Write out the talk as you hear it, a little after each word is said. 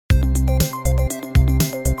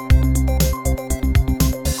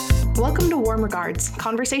Warm Regards,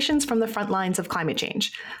 Conversations from the Front Lines of Climate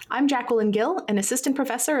Change. I'm Jacqueline Gill, an assistant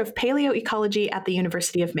professor of paleoecology at the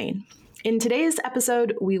University of Maine. In today's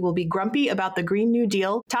episode, we will be grumpy about the Green New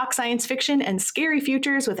Deal, talk science fiction and scary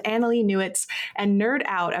futures with Annalee Newitz, and nerd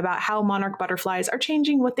out about how monarch butterflies are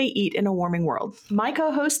changing what they eat in a warming world. My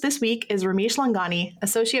co-host this week is Ramesh Langani,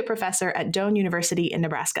 associate professor at Doane University in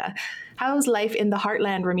Nebraska. How's life in the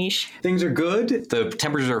heartland, Ramesh? Things are good. The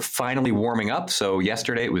temperatures are finally warming up. So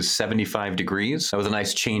yesterday it was 75 degrees. That was a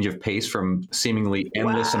nice change of pace from seemingly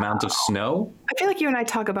endless amounts of snow. I feel like you and I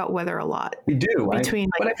talk about weather a lot. We do. But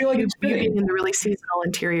I feel like you it's fitting. being in the really seasonal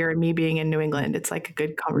interior and me being in New England, it's like a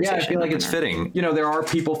good conversation. Yeah, I feel like it's fitting. You know, there are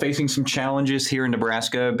people facing some challenges here in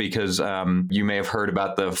Nebraska because you may have heard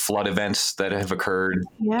about the flood events that have occurred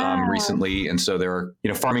recently. And so there are,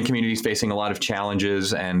 farming communities facing a lot of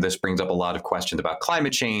challenges. And this brings up a lot of questions about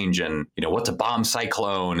climate change and, what's a bomb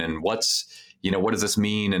cyclone and what does this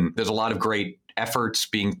mean? And there's a lot of great efforts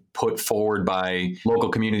being put forward by local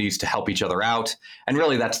communities to help each other out. And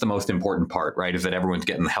really, that's the most important part, right? Is that everyone's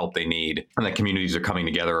getting the help they need and that communities are coming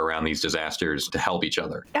together around these disasters to help each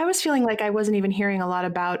other. I was feeling like I wasn't even hearing a lot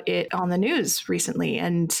about it on the news recently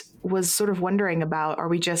and was sort of wondering about, are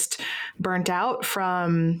we just burnt out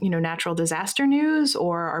from, natural disaster news,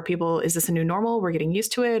 or is this a new normal? We're getting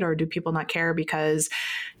used to it, or do people not care because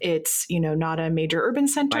it's, not a major urban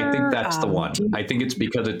center? I think that's the one. I think it's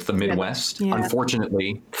because it's the Midwest,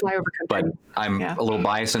 unfortunately. Flyover country. But I'm a little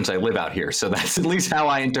biased since I live out here. So that's at least how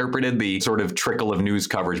I interpreted the sort of trickle of news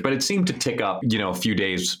coverage. But it seemed to tick up, a few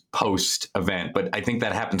days post event. But I think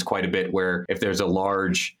that happens quite a bit where if there's a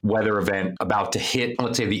large weather event about to hit,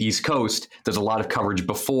 let's say the East Coast, there's a lot of coverage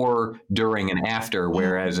before, during, and after.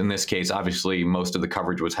 Whereas in this case, obviously, most of the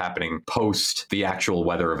coverage was happening post the actual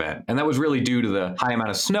weather event. And that was really due to the high amount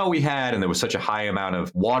of snow we had. And there was such a high amount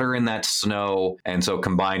of water in that snow. And so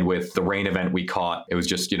combined with the rain event we caught, it was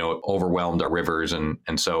just, overwhelmed our rivers. And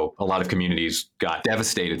so a lot of communities got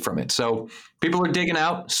devastated from it. So people are digging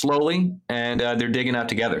out slowly and they're digging out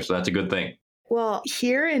together. So that's a good thing. Well,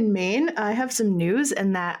 here in Maine, I have some news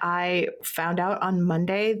in that I found out on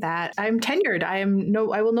Monday that I'm tenured. I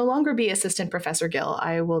will no longer be Assistant Professor Gill.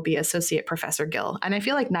 I will be Associate Professor Gill. And I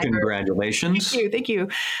feel like neither. Congratulations. Thank you.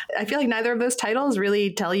 I feel like neither of those titles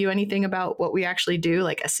really tell you anything about what we actually do,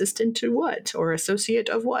 like assistant to what or associate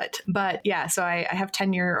of what. But yeah, so I have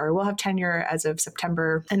tenure, or will have tenure as of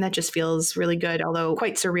September. And that just feels really good, although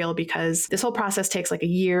quite surreal because this whole process takes like a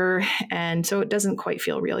year. And so it doesn't quite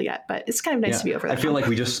feel real yet, but it's kind of nice to be over that. I feel like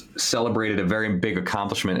we just celebrated a very big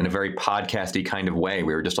accomplishment in a very podcasty kind of way.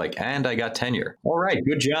 We were just like, and I got tenure. All right,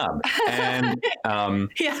 good job. And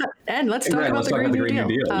and let's talk about the Green New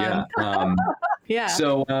Deal. Yeah.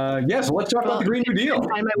 So let's talk about the Green New Deal.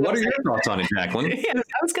 What are your thoughts on it, Jacqueline?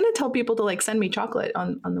 I was going to tell people to send me chocolate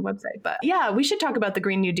on the website, but yeah, we should talk about the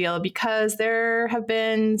Green New Deal because there have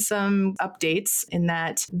been some updates in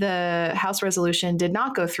that the House resolution did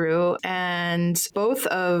not go through, and both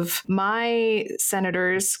of my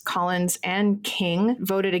senators, Collins and King,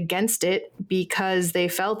 voted against it because they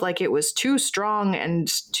felt like it was too strong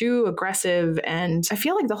and too aggressive. And I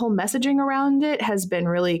feel like the whole messaging around it has been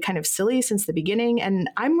really kind of silly since the beginning. And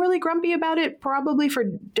I'm really grumpy about it, probably for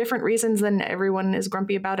different reasons than everyone is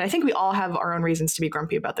grumpy about it. I think we all have our own reasons to be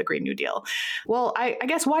grumpy about the Green New Deal. Well, I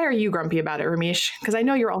guess, why are you grumpy about it, Ramesh? Because I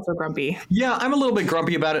know you're also grumpy. Yeah, I'm a little bit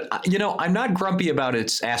grumpy about it. I'm not grumpy about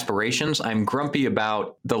its aspirations. I'm grumpy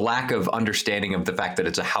about the lack of understanding of the fact that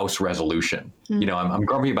it's a House resolution. I'm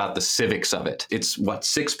grumpy about the civics of it. It's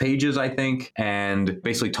 6 pages, I think, and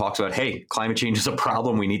basically talks about, hey, climate change is a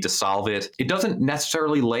problem. We need to solve it. It doesn't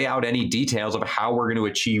necessarily lay out any details of how we're going to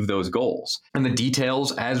achieve those goals. And the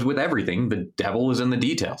details, as with everything, the devil is in the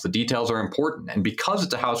details. The details are important. And because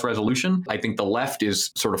it's a House resolution, I think the left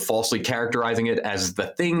is sort of falsely characterizing it as the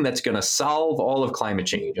thing that's going to solve all of climate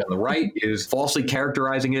change. And the right is falsely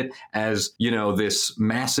characterizing it as, this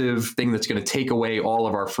massive thing that's going to take away all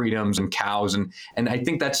of our freedoms and cows. And I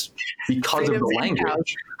think that's because of the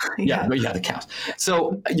language. The cows.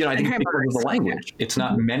 So, I think it's because of the language. It's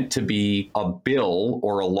not meant to be a bill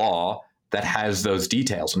or a law that has those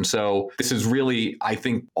details. And so this is really, I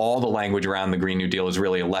think all the language around the Green New Deal is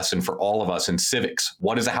really a lesson for all of us in civics.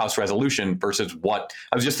 What is a House resolution versus what?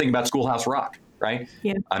 I was just thinking about Schoolhouse Rock, right?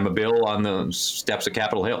 Yeah. I'm a bill on the steps of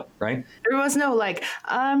Capitol Hill, right? There was no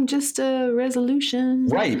I'm just a resolution.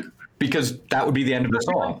 Right. because that would be the end of the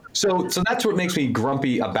song. So that's what makes me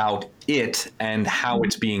grumpy about it and how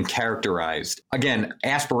it's being characterized. Again,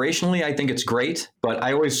 aspirationally, I think it's great, but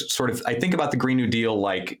I always I think about the Green New Deal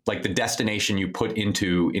like the destination you put in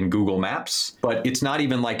Google Maps, but it's not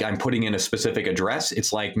even like I'm putting in a specific address.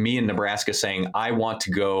 It's like me in Nebraska saying, I want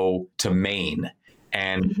to go to Maine.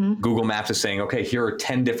 And Google Maps is saying, okay, here are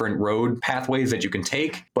 10 different road pathways that you can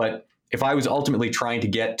take. But if I was ultimately trying to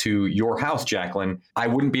get to your house, Jacqueline, I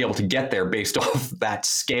wouldn't be able to get there based off that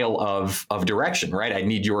scale of direction, right? I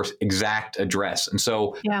need your exact address. And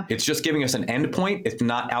so It's just giving us an endpoint. It's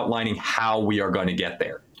not outlining how we are going to get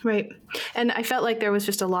there. Right. And I felt like there was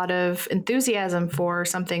just a lot of enthusiasm for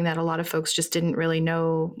something that a lot of folks just didn't really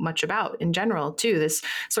know much about in general, too. This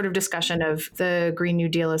sort of discussion of the Green New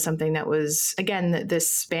Deal as something that was, again,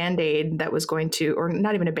 this Band-Aid that was going to, or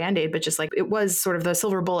not even a Band-Aid, but just like it was sort of the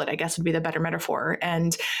silver bullet, I guess would be the better metaphor.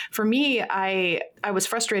 And for me, I was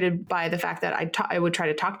frustrated by the fact that I would try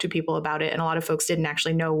to talk to people about it, and a lot of folks didn't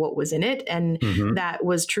actually know what was in it. And that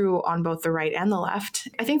was true on both the right and the left.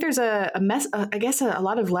 I think there's a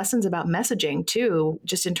lot of lessons about messaging too,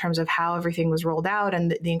 just in terms of how everything was rolled out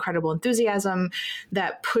and the incredible enthusiasm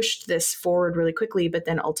that pushed this forward really quickly. But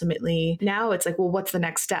then ultimately now it's like, well, what's the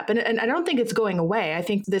next step? And I don't think it's going away. I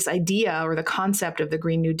think this idea or the concept of the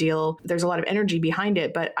Green New Deal, there's a lot of energy behind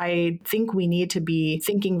it, but I think we need to be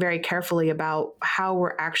thinking very carefully about how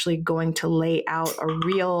we're actually going to lay out a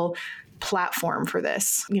real platform for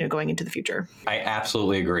this, going into the future. I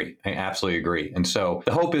absolutely agree. And so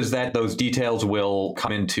the hope is that those details will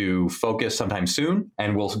come into focus sometime soon,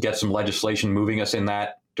 and we'll get some legislation moving us in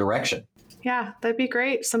that direction. Yeah, that'd be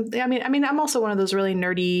great. I'm also one of those really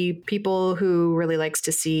nerdy people who really likes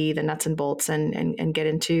to see the nuts and bolts and get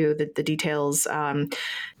into the details.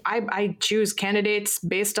 I choose candidates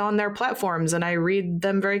based on their platforms, and I read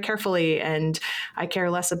them very carefully, and I care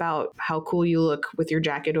less about how cool you look with your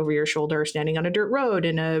jacket over your shoulder standing on a dirt road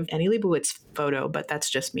in a Annie Leibovitz photo, but that's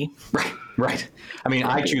just me. Right. I mean,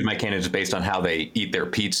 I choose my candidates based on how they eat their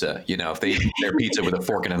pizza. If they eat their pizza with a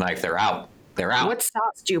fork and a knife, they're out. What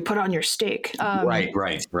sauce do you put on your steak? Right.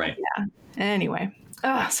 Yeah. Anyway,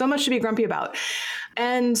 so much to be grumpy about.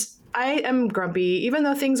 And I am grumpy, even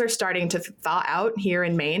though things are starting to thaw out here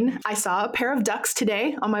in Maine. I saw a pair of ducks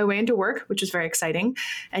today on my way into work, which is very exciting.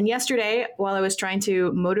 And yesterday, while I was trying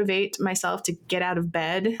to motivate myself to get out of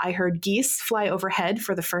bed, I heard geese fly overhead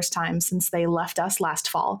for the first time since they left us last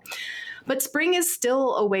fall. But spring is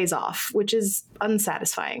still a ways off, which is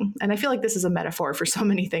unsatisfying. And I feel like this is a metaphor for so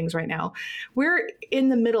many things right now. We're in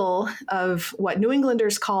the middle of what New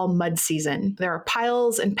Englanders call mud season. There are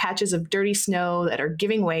piles and patches of dirty snow that are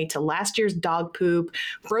giving way to last year's dog poop,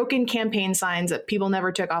 broken campaign signs that people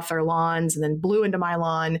never took off their lawns and then blew into my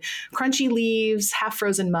lawn, crunchy leaves,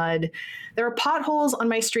 half-frozen mud. There are potholes on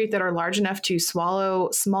my street that are large enough to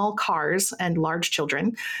swallow small cars and large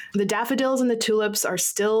children. The daffodils and the tulips are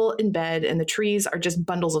still in bed, and the trees are just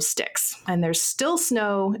bundles of sticks. And there's still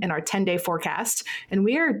snow in our 10-day forecast, and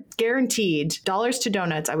we are guaranteed, dollars to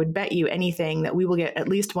donuts, I would bet you anything, that we will get at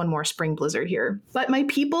least one more spring blizzard here. But my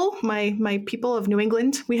people, my people of New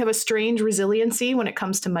England, we have a strange resiliency when it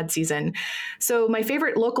comes to mud season. So my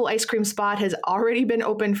favorite local ice cream spot has already been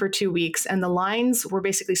open for 2 weeks, and the lines were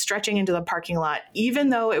basically stretching into the parking lot, even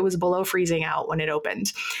though it was below freezing out when it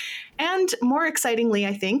opened. And more excitingly,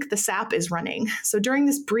 I think, the sap is running. So during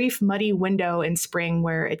this brief muddy window in spring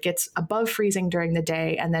where it gets above freezing during the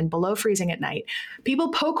day and then below freezing at night, people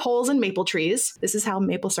poke holes in maple trees. This is how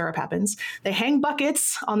maple syrup happens. They hang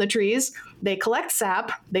buckets on the trees, they collect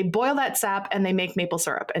sap, they boil that sap, and they make maple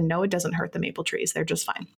syrup. And no, it doesn't hurt the maple trees. They're just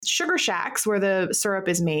fine. Sugar shacks, where the syrup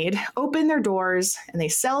is made, open their doors and they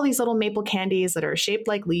sell these little maple candies that are shaped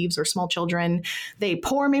like leaves or small children. They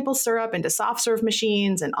pour maple syrup into soft serve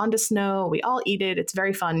machines and onto snow. We all eat it. It's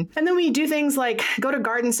very fun. And then we do things like go to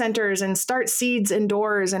garden centers and start seeds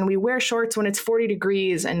indoors, and we wear shorts when it's 40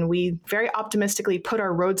 degrees, and we very optimistically put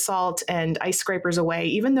our road salt and ice scrapers away,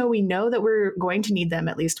 even though we know that we're going to need them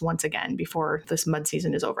at least once again before this mud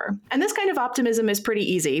season is over. And this kind of optimism is pretty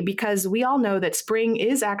easy because we all know that spring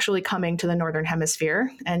is actually coming to the Northern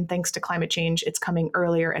Hemisphere. And thanks to climate change, it's coming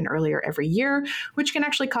earlier and earlier every year, which can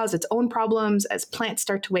actually cause its own problems as plants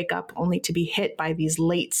start to wake up only to be hit by these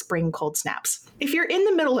late spring cold snaps. If you're in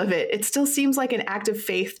the middle of it, it still seems like an act of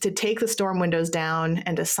faith to take the storm windows down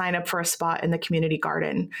and to sign up for a spot in the community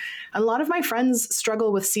garden. A lot of my friends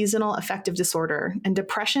struggle with seasonal affective disorder, and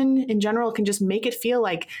depression in general can just make it feel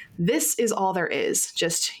like this is all there is,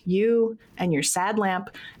 just you and your sad lamp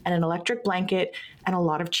and an electric blanket and a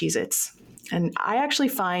lot of Cheez-Its. And I actually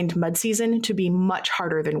find mud season to be much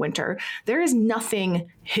harder than winter. There is nothing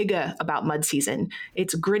hygge about mud season.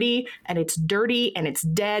 It's gritty and it's dirty and it's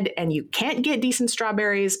dead and you can't get decent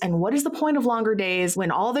strawberries. And what is the point of longer days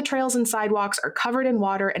when all the trails and sidewalks are covered in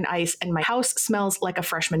water and ice and my house smells like a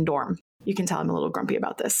freshman dorm? You can tell I'm a little grumpy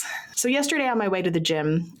about this. So yesterday on my way to the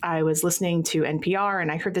gym, I was listening to NPR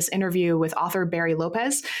and I heard this interview with author Barry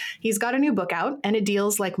Lopez. He's got a new book out and it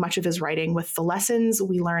deals, like much of his writing, with the lessons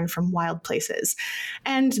we learn from wild places.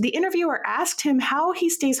 And the interviewer asked him how he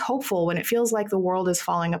stays hopeful when it feels like the world is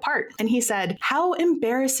falling apart. And he said, "How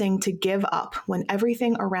embarrassing to give up when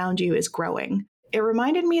everything around you is growing." It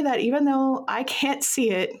reminded me that even though I can't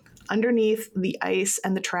see it, underneath the ice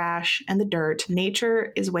and the trash and the dirt,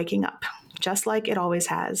 nature is waking up, just like it always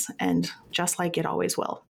has, and just like it always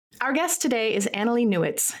will. Our guest today is Annalee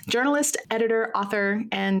Newitz, journalist, editor, author,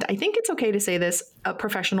 and I think it's okay to say this, a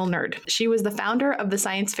professional nerd. She was the founder of the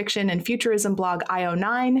science fiction and futurism blog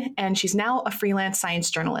IO9, and she's now a freelance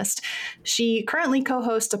science journalist. She currently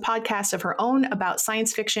co-hosts a podcast of her own about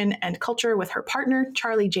science fiction and culture with her partner,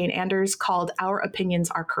 Charlie Jane Anders, called Our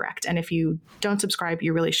Opinions Are Correct. And if you don't subscribe,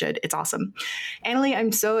 you really should. It's awesome. Annalee,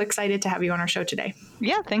 I'm so excited to have you on our show today.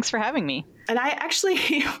 Yeah, thanks for having me. And I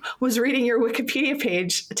actually was reading your Wikipedia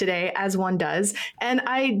page today, as one does, and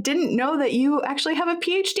I didn't know that you actually have a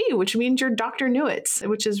PhD, which means you're Dr. Newitz,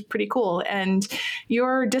 which is pretty cool. And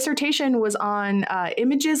your dissertation was on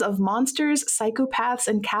images of monsters, psychopaths,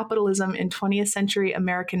 and capitalism in 20th century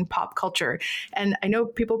American pop culture. And I know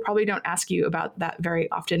people probably don't ask you about that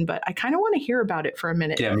very often, but I kind of want to hear about it for a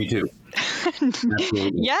minute. Yeah, me too.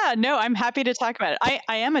 Yeah, no, I'm happy to talk about it.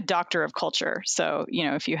 I am a doctor of culture. So,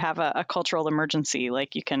 if you have a cultural emergency,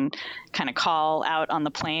 like you can kind of call out on the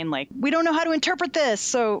plane, like, we don't know how to interpret this.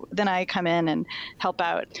 So then I come in and help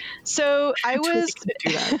out. So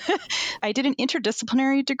I did an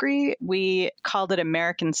interdisciplinary degree. We called it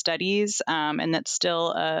American Studies. And that's still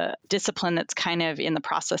a discipline that's kind of in the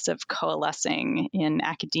process of coalescing in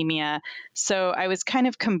academia. So I was kind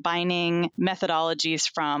of combining methodologies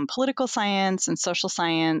from political science and social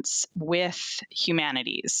science with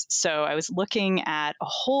humanities. So I was looking at a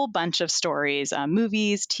whole bunch of stories,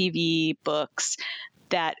 movies, TV, books,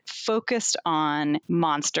 that focused on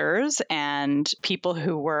monsters and people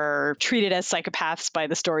who were treated as psychopaths by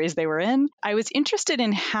the stories they were in. I was interested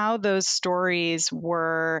in how those stories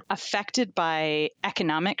were affected by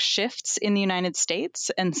economic shifts in the United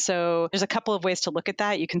States. And so there's a couple of ways to look at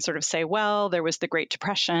that. You can sort of say, well, there was the Great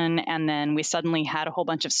Depression, and then we suddenly had a whole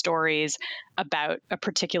bunch of stories about a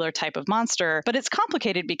particular type of monster. But it's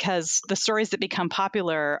complicated because the stories that become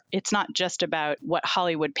popular, it's not just about what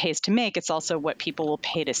Hollywood pays to make, it's also what people will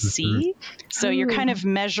pay to see. So you're kind of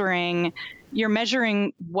measuring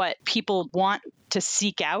what people want to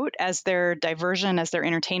seek out as their diversion, as their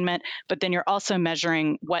entertainment, but then you're also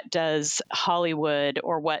measuring what does Hollywood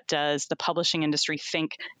or what does the publishing industry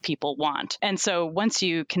think people want. And so once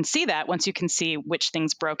you can see that, once you can see which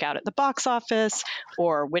things broke out at the box office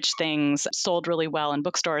or which things sold really well in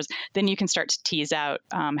bookstores, then you can start to tease out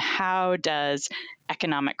how does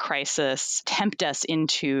economic crisis tempt us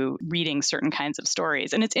into reading certain kinds of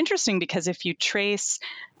stories. And it's interesting because if you trace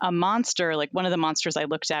a monster, like one of the monsters I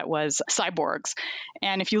looked at was cyborgs.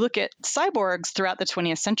 And if you look at cyborgs throughout the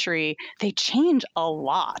 20th century, they change a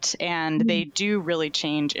lot and they do really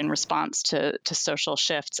change in response to social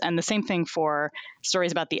shifts. And the same thing for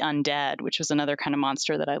stories about the undead, which was another kind of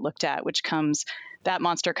monster that I looked at, that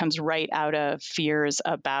monster comes right out of fears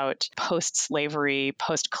about post-slavery,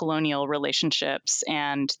 post-colonial relationships.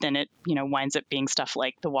 And then it, winds up being stuff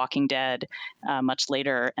like The Walking Dead much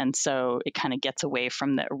later. And so it kind of gets away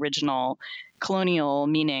from the original colonial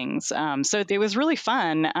meanings. So it was really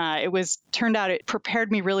fun. It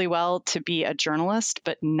prepared me really well to be a journalist,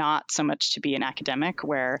 but not so much to be an academic,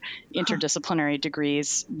 where interdisciplinary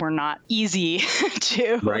degrees were not easy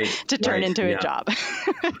to turn into a job.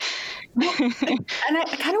 And I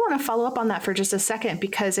kind of want to follow up on that for just a second,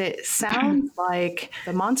 because it sounds like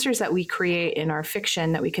the monsters that we create in our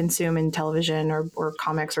fiction that we consume in television or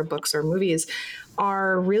comics or books or movies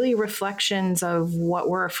are really reflections of what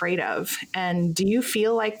we're afraid of. And do you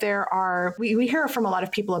feel like we hear from a lot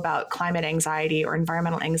of people about climate anxiety or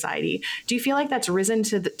environmental anxiety. Do you feel like that's risen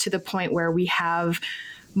to the point where we have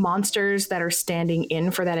monsters that are standing in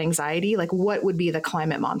for that anxiety? Like, what would be the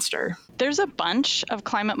climate monster? There's a bunch of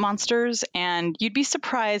climate monsters, and you'd be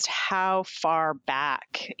surprised how far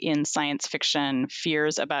back in science fiction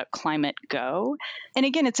fears about climate go. And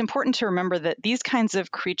again, it's important to remember that these kinds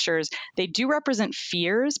of creatures, they do represent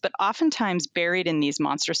fears, but oftentimes buried in these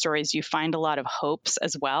monster stories, you find a lot of hopes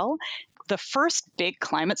as well. the first big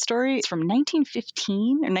climate story is from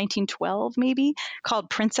 1915 or 1912, maybe, called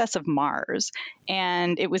Princess of Mars.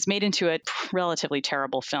 And it was made into a relatively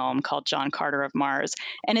terrible film called John Carter of Mars.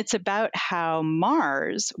 And it's about how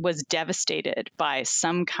Mars was devastated by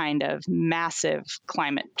some kind of massive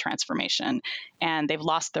climate transformation, and they've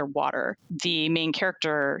lost their water. The main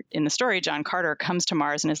character in the story, John Carter, comes to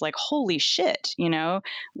Mars and is like, holy shit,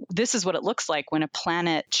 this is what it looks like when a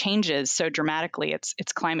planet changes so dramatically.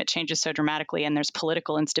 Its climate changes so dramatically, and there's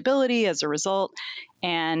political instability as a result.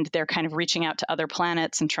 And they're kind of reaching out to other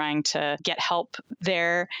planets and trying to get help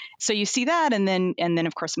there. So you see that, and then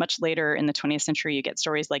of course, much later in the 20th century, you get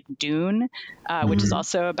stories like Dune, which is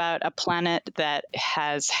also about a planet that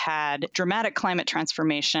has had dramatic climate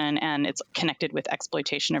transformation, and it's connected with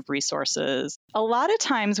exploitation of resources. A lot of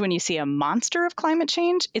times when you see a monster of climate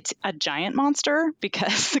change, it's a giant monster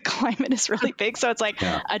because the climate is really big. So it's like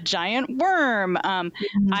a giant worm.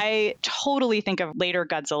 I totally think of later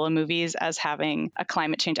Godzilla movies as having a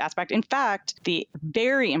climate change aspect. In fact, the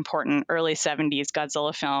very important early 70s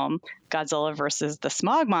Godzilla film, Godzilla versus the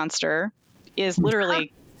Smog Monster, is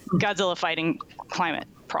literally Godzilla fighting climate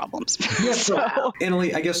problems. Yeah, so,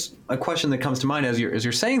 Annalee, I guess a question that comes to mind as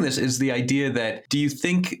you're saying this is the idea that, do you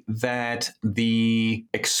think that the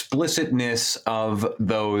explicitness of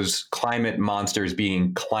those climate monsters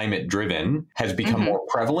being climate driven has become more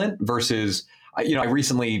prevalent versus, I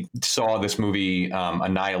recently saw this movie,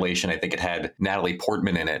 Annihilation. I think it had Natalie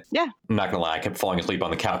Portman in it. Yeah. I'm not going to lie, I kept falling asleep on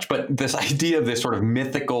the couch. But this idea of this sort of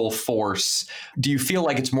mythical force, do you feel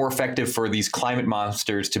like it's more effective for these climate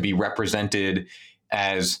monsters to be represented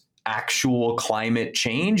as actual climate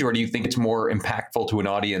change? Or do you think it's more impactful to an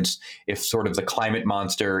audience if sort of the climate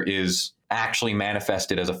monster is actually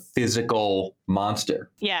manifested as a physical monster?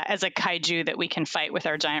 Yeah, as a kaiju that we can fight with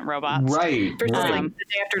our giant robots. Right. Versus like the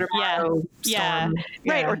Day After Tomorrow storm.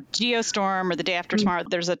 Right. Or Geostorm or the Day After Tomorrow.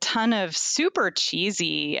 There's a ton of super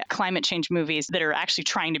cheesy climate change movies that are actually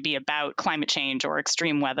trying to be about climate change or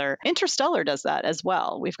extreme weather. Interstellar does that as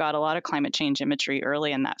well. We've got a lot of climate change imagery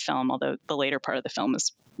early in that film, although the later part of the film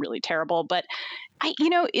is really terrible. But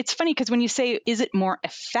it's funny because when you say, is it more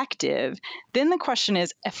effective? Then the question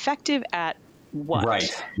is, effective at what?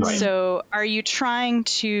 Right. So are you trying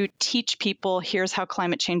to teach people, here's how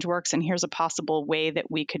climate change works and here's a possible way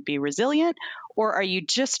that we could be resilient? Or are you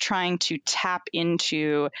just trying to tap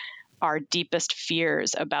into our deepest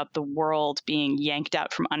fears about the world being yanked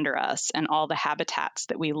out from under us and all the habitats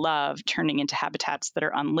that we love turning into habitats that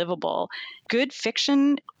are unlivable? Good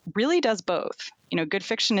fiction really does both. Good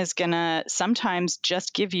fiction is going to sometimes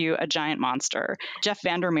just give you a giant monster. Jeff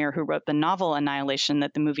Vandermeer, who wrote the novel Annihilation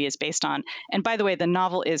that the movie is based on, and by the way, the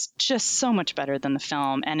novel is just so much better than the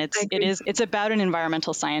film, and it's about an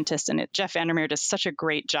environmental scientist, and Jeff Vandermeer does such a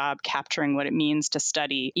great job capturing what it means to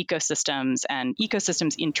study ecosystems and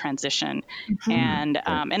ecosystems in transition. And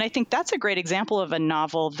I think that's a great example of a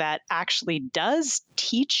novel that actually does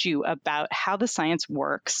teach you about how the science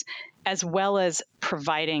works, as well as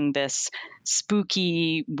providing this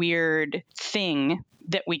spooky, weird thing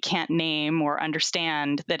that we can't name or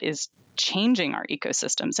understand that is changing our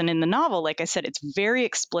ecosystems. And in the novel, like I said, it's very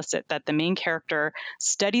explicit that the main character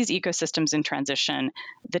studies ecosystems in transition.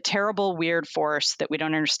 The terrible, weird force that we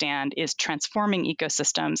don't understand is transforming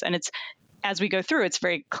ecosystems. And as we go through, it's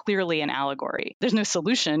very clearly an allegory. There's no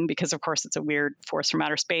solution because, of course, it's a weird force from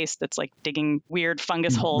outer space that's like digging weird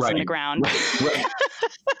fungus holes in the ground. Right.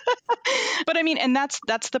 But and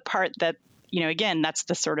that's the part that, again, that's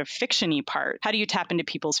the sort of fiction-y part. How do you tap into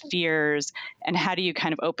people's fears, and how do you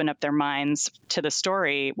kind of open up their minds to the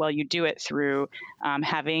story? Well, you do it through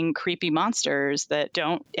having creepy monsters that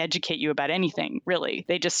don't educate you about anything, really.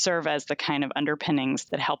 They just serve as the kind of underpinnings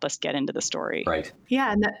that help us get into the story. Right.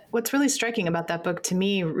 Yeah, and what's really striking about that book to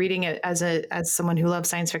me, reading it as someone who loves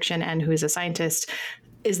science fiction and who is a scientist,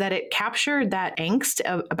 is that it captured that angst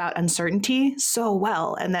about uncertainty so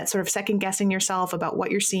well, and that sort of second guessing yourself about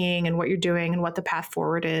what you're seeing and what you're doing and what the path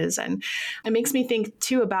forward is. And it makes me think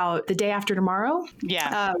too about The Day After Tomorrow.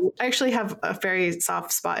 Yeah. I actually have a very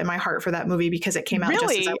soft spot in my heart for that movie because it came out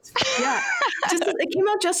it came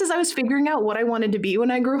out just as I was figuring out what I wanted to be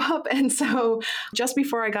when I grew up. And so just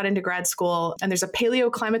before I got into grad school, and there's a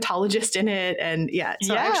paleoclimatologist in it. And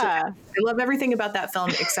actually, I love everything about that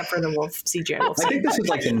film except for the CGI wolf. I think this is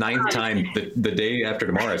like the ninth time the day after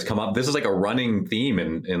tomorrow has come up. This is like a running theme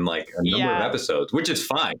in like a number of episodes, which is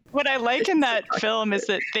fine. What I like in that film is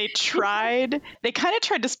that they kind of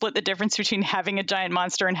tried to split the difference between having a giant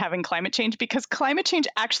monster and having climate change, because climate change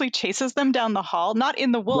actually chases them down the hall, not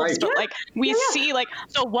in the wolves, but like we see like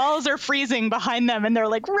the walls are freezing behind them and they're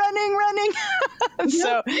like running.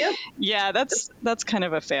 So yeah, that's kind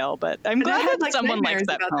of a fail, but I'm glad that like someone likes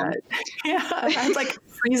that film. That. Yeah, I had like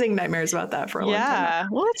freezing nightmares about that for a long time. Yeah,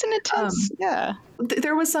 well, it's an intense,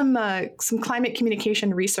 There was some climate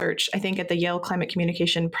communication research, I think, at the Yale Climate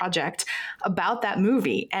Communication Project about that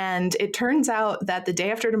movie. And it turns out that The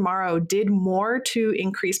Day After Tomorrow did more to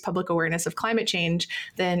increase public awareness of climate change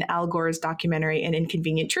than Al Gore's documentary An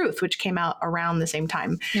Inconvenient Truth, which came out around the same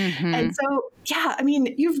time. Mm-hmm. And so, yeah, I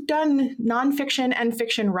mean, you've done nonfiction and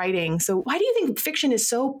fiction writing. So why do you think fiction is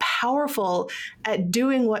so powerful at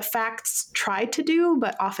doing what facts try to do,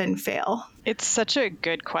 but often fail? It's such a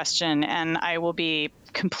good question. And I will be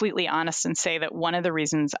completely honest and say that one of the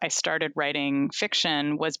reasons I started writing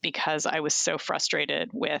fiction was because I was so frustrated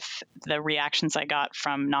with the reactions I got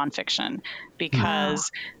from nonfiction,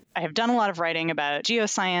 because I have done a lot of writing about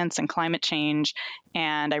geoscience and climate change,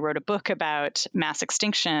 and I wrote a book about mass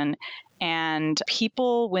extinction. And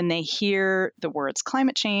people, when they hear the words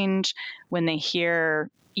climate change, when they hear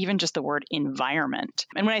even just the word environment,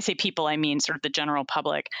 and when I say people, I mean sort of the general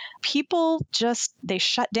public, people just, they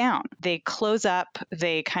shut down, they close up,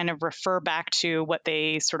 they kind of refer back to what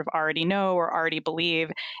they sort of already know or already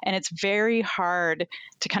believe. And it's very hard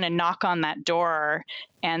to kind of knock on that door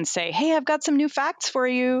and say, hey, I've got some new facts for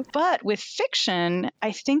you. But with fiction,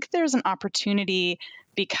 I think there's an opportunity,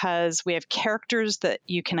 because we have characters that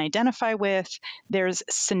you can identify with. There's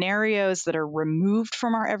scenarios that are removed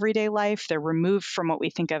from our everyday life. They're removed from what we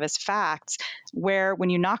think of as facts, where when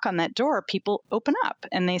you knock on that door, people open up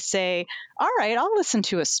and they say, all right, I'll listen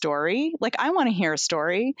to a story. Like, I want to hear a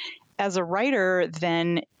story. As a writer,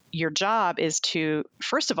 then your job is to,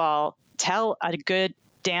 first of all, tell a good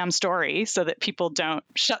damn story so that people don't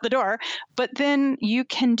shut the door. But then you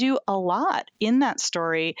can do a lot in that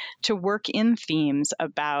story to work in themes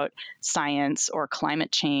about science or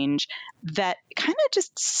climate change that kind of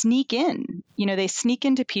just sneak in. You know, they sneak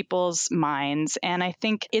into people's minds. And I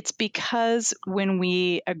think it's because when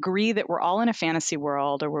we agree that we're all in a fantasy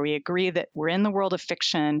world, or where we agree that we're in the world of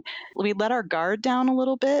fiction, we let our guard down a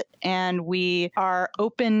little bit, and we are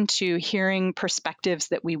open to hearing perspectives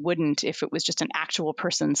that we wouldn't if it was just an actual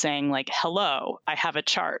person saying like, hello, I have a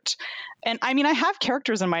chart. And I mean, I have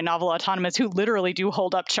characters in my novel Autonomous who literally do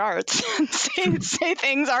hold up charts and say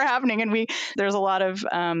things are happening. And there's a lot of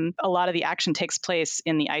the action takes place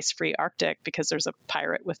in the ice-free Arctic, because there's a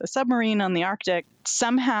pirate with a submarine on the Arctic.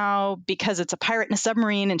 Somehow, because it's a pirate in a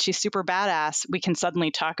submarine and she's super badass, we can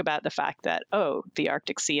suddenly talk about the fact that, oh, the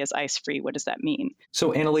Arctic Sea is ice-free. What does that mean?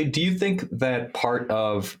 So, Annalee, do you think that part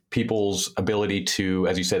of people's ability to,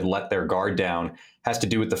 as you said, let their guard down has to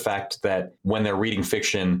do with the fact that when they're reading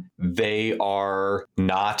fiction, they are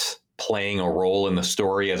not playing a role in the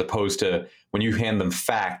story, as opposed to when you hand them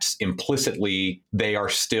facts, implicitly, they are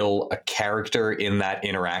still a character in that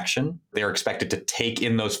interaction. They're expected to take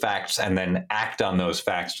in those facts and then act on those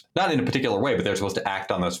facts, not in a particular way, but they're supposed to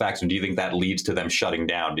act on those facts. And do you think that leads to them shutting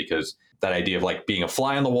down? Because that idea of like being a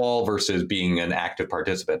fly on the wall versus being an active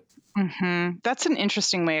participant. Mm-hmm. That's an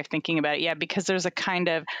interesting way of thinking about it. Yeah, because there's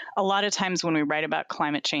a lot of times when we write about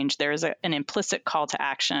climate change, there is an implicit call to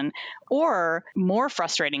action, or more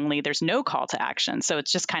frustratingly, there's no call to action. So it's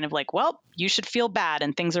just kind of like, well, you should feel bad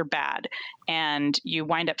and things are bad. And you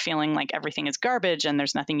wind up feeling like everything is garbage and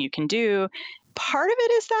there's nothing you can do. Part of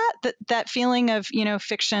it is that feeling of,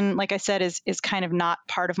 fiction, like I said, is kind of not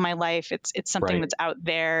part of my life. It's something that's out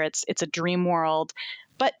there. It's a dream world.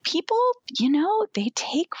 But people, they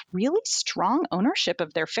take really strong ownership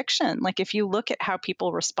of their fiction. Like if you look at how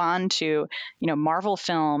people respond to, Marvel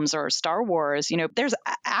films or Star Wars, there's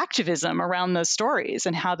activism around those stories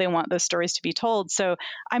and how they want those stories to be told. So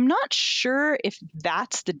I'm not sure if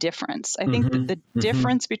that's the difference. I think that the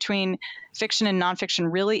difference between fiction and nonfiction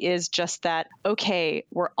really is just that, okay,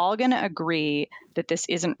 we're all going to agree that this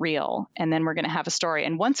isn't real, and then we're going to have a story.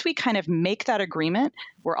 And once we kind of make that agreement,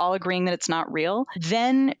 we're all agreeing that it's not real,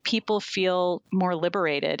 then people feel more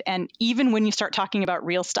liberated. And even when you start talking about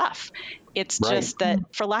real stuff, it's just that,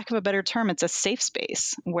 for lack of a better term, it's a safe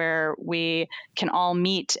space where we can all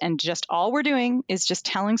meet, and just all we're doing is just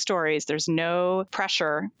telling stories. There's no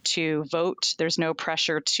pressure to vote. There's no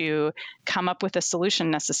pressure to come up with a solution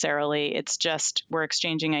necessarily. It's just we're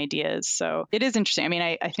exchanging ideas. So it is interesting. I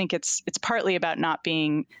mean, I think it's partly about not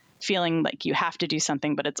feeling like you have to do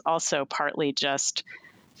something, but it's also partly just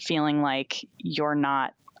feeling like you're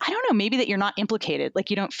not, I don't know, maybe that you're not implicated, like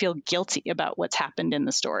you don't feel guilty about what's happened in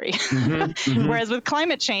the story. Whereas with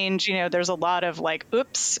climate change, there's a lot of like,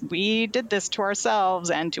 oops, we did this to ourselves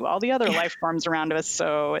and to all the other life forms around us.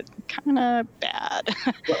 So it's kind of bad.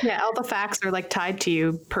 Yeah, all the facts are like tied to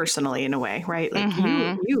you personally in a way, right? Like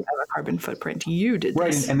you have a carbon footprint. You did this.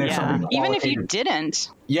 Right. And there's something even if you didn't.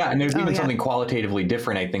 Yeah, and there's even something qualitatively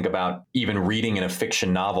different, I think, about even reading in a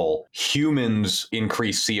fiction novel, humans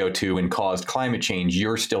increased CO2 and caused climate change.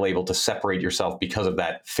 You're still able to separate yourself because of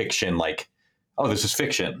that fiction, like, oh, this is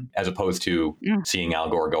fiction, as opposed to seeing Al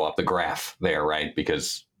Gore go up the graph there, right?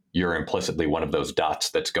 Because you're implicitly one of those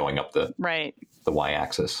dots that's going up the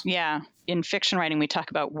y-axis. Yeah. In fiction writing, we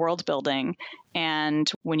talk about world building. And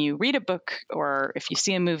when you read a book or if you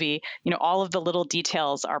see a movie, all of the little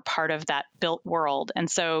details are part of that built world. And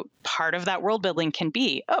so part of that world building can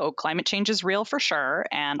be, oh, climate change is real for sure.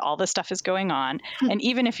 And all this stuff is going on. And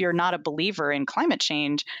even if you're not a believer in climate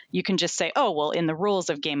change, you can just say, oh, well, in the rules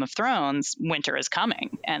of Game of Thrones, winter is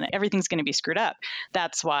coming and everything's going to be screwed up.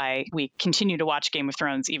 That's why we continue to watch Game of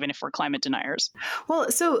Thrones, even if we're climate deniers.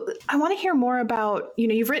 Well, so I want to hear more about,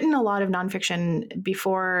 you've written a lot of nonfiction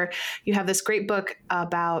before. You have this great book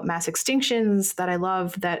about mass extinctions that I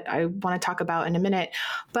love that I want to talk about in a minute.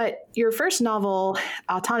 But your first novel,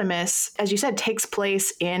 Autonomous, as you said, takes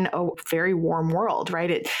place in a very warm world,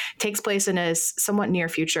 right? It takes place in a somewhat near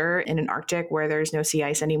future in an Arctic where there's no sea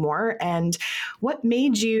ice anymore. And what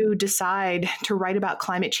made you decide to write about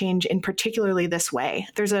climate change in particularly this way?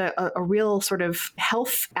 There's a real sort of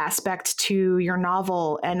health aspect to your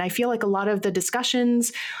novel. And I feel like a lot of the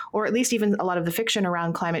discussions, or at least even a lot of the fiction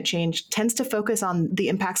around climate change, tends to focus on the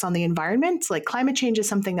impacts on the environment. Like climate change is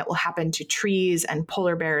something that will happen to trees and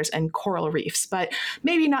polar bears and coral reefs, but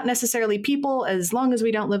maybe not necessarily people, as long as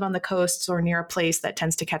we don't live on the coasts or near a place that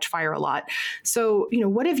tends to catch fire a lot. So,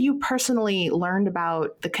 what have you personally learned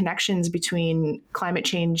about the connections between climate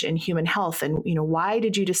change and human health? And, why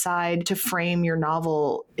did you decide to frame your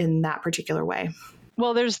novel in that particular way?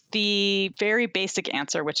 Well, there's the very basic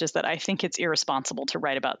answer, which is that I think it's irresponsible to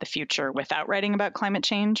write about the future without writing about climate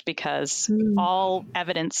change, because all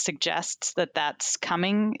evidence suggests that that's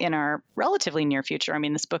coming in our relatively near future. I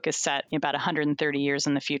mean, this book is set about 130 years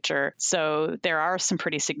in the future. So there are some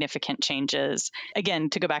pretty significant changes. Again,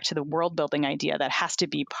 to go back to the world building idea, that has to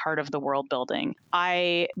be part of the world building.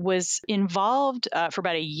 I was involved for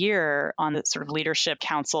about a year on the sort of leadership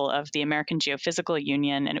council of the American Geophysical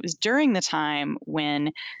Union. And it was during the time when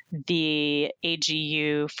the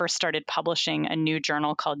AGU first started publishing a new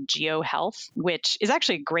journal called GeoHealth, which is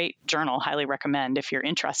actually a great journal, highly recommend if you're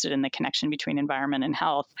interested in the connection between environment and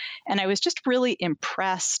health. And I was just really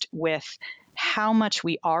impressed with how much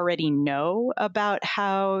we already know about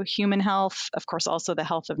how human health, of course, also the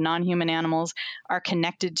health of non-human animals, are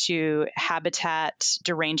connected to habitat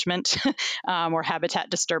derangement or habitat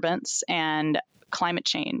disturbance and climate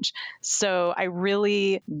change. So I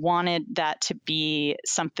really wanted that to be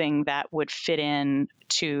something that would fit in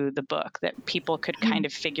to the book, that people could kind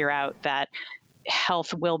of figure out that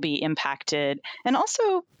health will be impacted, and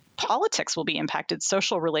also politics will be impacted.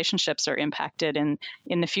 Social relationships are impacted. And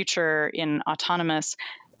in the future, in Autonomous,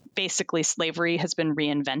 basically slavery has been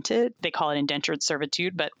reinvented. They call it indentured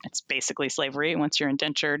servitude, but it's basically slavery once you're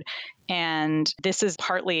indentured. And this is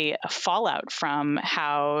partly a fallout from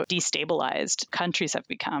how destabilized countries have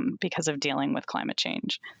become because of dealing with climate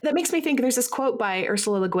change. That makes me think there's this quote by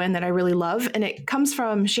Ursula Le Guin that I really love. And it comes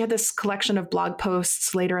from, she had this collection of blog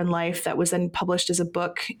posts later in life that was then published as a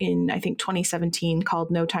book in, I think, 2017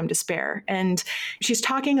 called No Time to Spare. And she's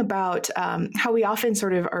talking about how we often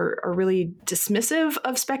sort of are really dismissive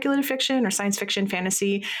of speculative fiction or science fiction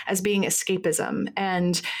fantasy as being escapism.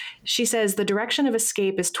 And she says the direction of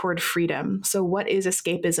escape is toward freedom. So what is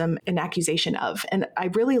escapism an accusation of? And I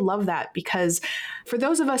really love that, because for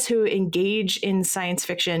those of us who engage in science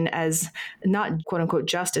fiction as not quote unquote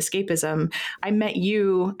just escapism, I met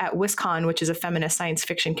you at WisCon, which is a feminist science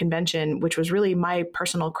fiction convention, which was really my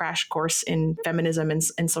personal crash course in feminism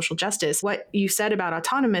and social justice. What you said about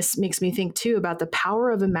Autonomous makes me think too about the power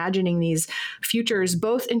of imagining these futures,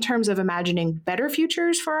 both in terms of imagining better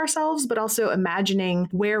futures for ourselves, but also imagining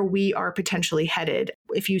where we are potentially headed.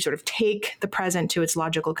 If you sort of take the present to its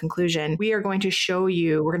logical conclusion, we are going to show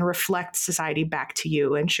you, we're going to reflect society back to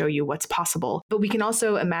you and show you what's possible. But we can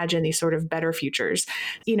also imagine these sort of better futures.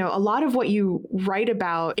 You know, a lot of what you write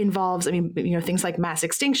about involves, I mean, you know, things like mass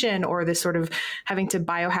extinction or this sort of having to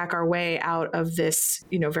biohack our way out of this,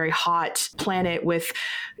 you know, very hot planet with,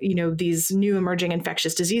 you know, these new emerging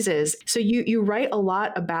infectious diseases. So you write a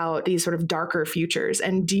lot about these sort of darker futures.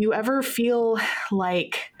 And do you ever feel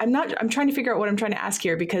like, I'm trying to figure out what I'm trying to ask ask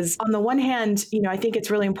here, because on the one hand, I think it's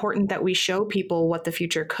really important that we show people what the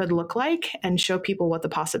future could look like and show people what the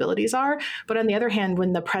possibilities are. But on the other hand,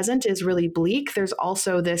 when the present is really bleak, there's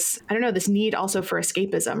also this need also for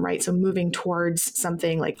escapism, right? So moving towards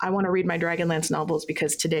something like, I want to read my Dragonlance novels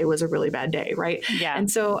because today was a really bad day, right? Yeah. And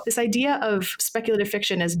so this idea of speculative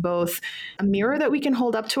fiction is both a mirror that we can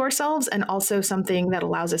hold up to ourselves and also something that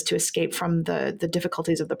allows us to escape from the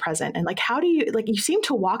difficulties of the present. And like, how do you, like, you seem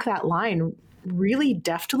to walk that line really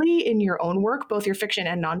deftly in your own work, both your fiction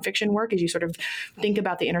and nonfiction work, as you sort of think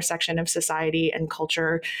about the intersection of society and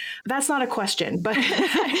culture. That's not a question, but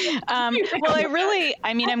I'm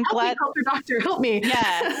glad. Culture doctor, help me.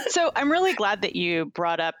 Yeah. So I'm really glad that you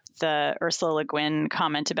brought up the Ursula Le Guin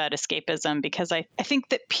comment about escapism, because I think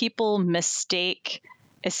that people mistake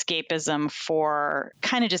escapism for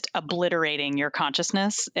kind of just obliterating your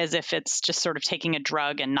consciousness as if it's just sort of taking a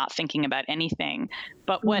drug and not thinking about anything.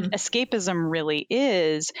 But what escapism really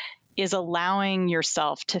is allowing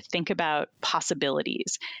yourself to think about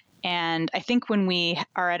possibilities. And I think when we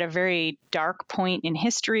are at a very dark point in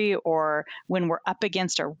history, or when we're up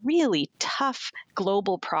against a really tough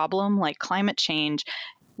global problem like climate change,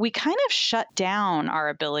 we kind of shut down our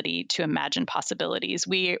ability to imagine possibilities.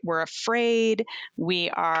 We're afraid, we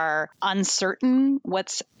are uncertain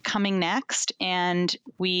what's coming next, and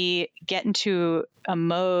we get into a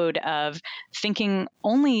mode of thinking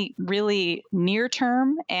only really near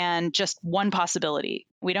term and just one possibility.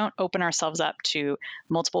 We don't open ourselves up to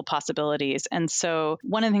multiple possibilities. And so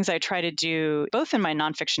one of the things I try to do, both in my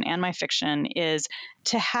nonfiction and my fiction, is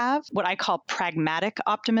to have what I call pragmatic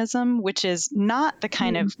optimism, which is not the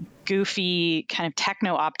kind of goofy kind of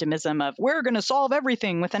techno optimism of we're going to solve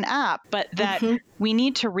everything with an app, but that we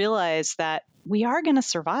need to realize that we are going to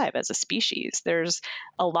survive as a species. There's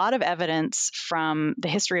a lot of evidence from the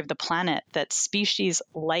history of the planet that species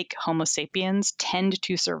like Homo sapiens tend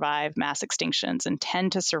to survive mass extinctions and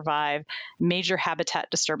tend to survive major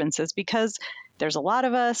habitat disturbances because there's a lot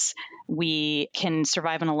of us. We can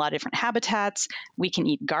survive in a lot of different habitats. We can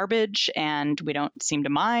eat garbage and we don't seem to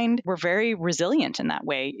mind. We're very resilient in that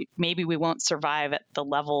way. Maybe we won't survive at the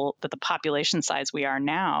level that the population size we are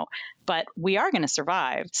now, but we are going to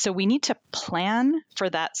survive. So we need to plan for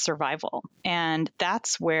that survival. And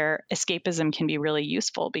that's where escapism can be really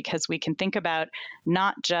useful, because we can think about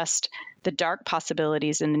not just the dark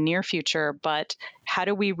possibilities in the near future, but how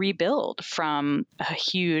do we rebuild from a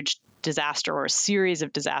huge disaster or a series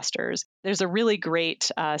of disasters. There's a really great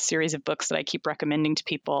series of books that I keep recommending to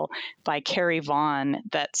people by Carrie Vaughn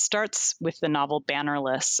that starts with the novel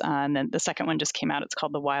Bannerless, and then the second one just came out. It's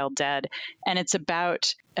called The Wild Dead, and it's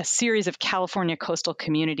about a series of California coastal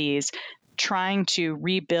communities trying to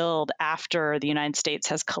rebuild after the United States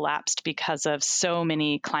has collapsed because of so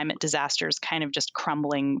many climate disasters kind of just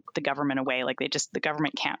crumbling the government away. Like the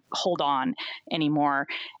government can't hold on anymore.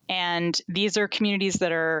 And these are communities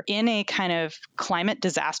that are in a kind of climate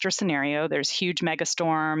disaster scenario. There's huge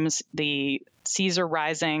megastorms, the seas are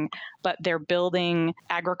rising, but they're building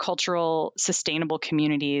agricultural, sustainable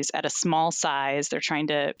communities at a small size. They're trying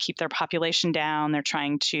to keep their population down. They're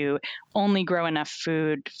trying to only grow enough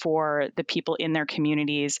food for the people in their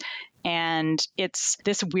communities. And it's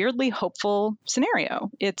this weirdly hopeful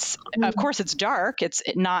scenario. It's, of course, it's dark. It's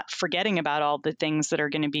not forgetting about all the things that are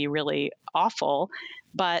going to be really awful,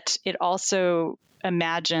 but it also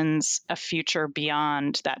imagines a future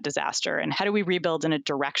beyond that disaster. And how do we rebuild in a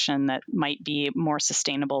direction that might be more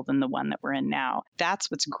sustainable than the one that we're in now?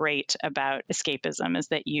 That's what's great about escapism, is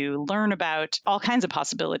that you learn about all kinds of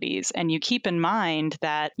possibilities and you keep in mind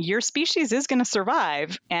that your species is going to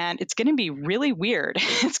survive and it's going to be really weird.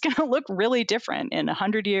 It's going to look really different in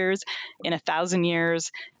 100 years, in 1,000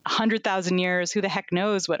 years, 100,000 years. Who the heck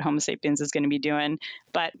knows what Homo sapiens is going to be doing?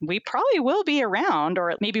 But we probably will be around,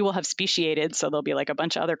 or maybe we'll have speciated, so there'll be like a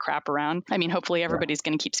bunch of other crap around. I mean, hopefully everybody's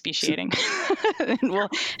going to keep speciating. And we'll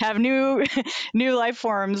have new life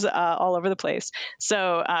forms all over the place.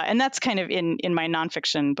 So, and that's kind of in my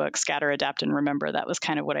nonfiction book, Scatter, Adapt, and Remember, that was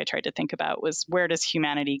kind of what I tried to think about, was where does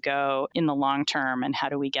humanity go in the long term, and how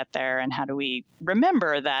do we get there, and how do we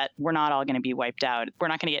remember that we're not all going to be wiped out. We're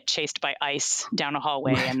not going to get chased by ice down a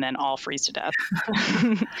hallway and then all freeze to death.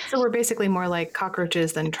 So we're basically more like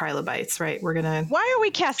cockroaches than trilobites, right? We're going to... Why are we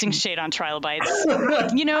casting shade on trilobites?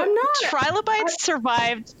 You know, trilobites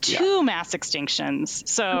survived 2 mass extinctions.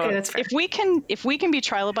 So Okay, that's fair. if we can be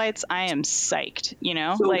trilobites, I am psyched, you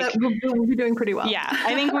know? So we'll be doing pretty well. Yeah,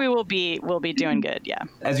 I think we'll be doing good, yeah.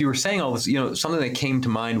 As you were saying all this, you know, something that came to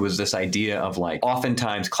mind was this idea of like,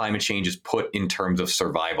 oftentimes climate change is put in terms of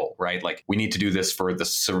survival, right? Like, we need to do this for the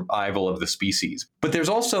survival of the species. But there's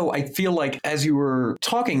also, I feel like, as you were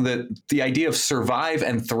talking, that the idea of survive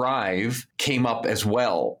and thrive came up as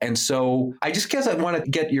well. And so I just guess I want to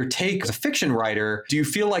get your take as a fiction writer. Do you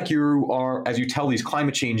feel like you are, as you tell these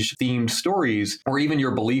climate change themed stories, or even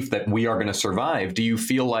your belief that we are going to survive, do you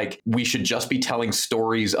feel like we should just be telling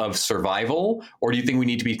stories of survival? Or do you think we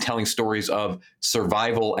need to be telling stories of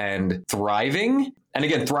survival and thriving? And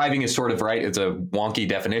again, thriving is sort of, right, it's a wonky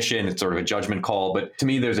definition. It's sort of a judgment call. But to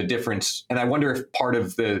me, there's a difference. And I wonder if part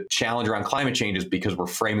of the challenge around climate change is because we're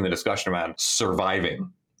framing the discussion around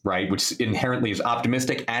surviving, right? Which inherently is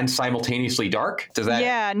optimistic and simultaneously dark. Does that?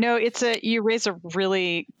 Yeah, no, you raise a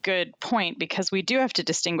really good point, because we do have to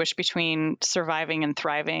distinguish between surviving and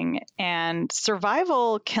thriving. And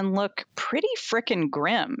survival can look pretty frickin'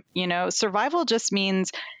 grim. You know, survival just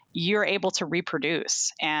means you're able to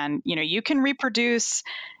reproduce, and, you know, you can reproduce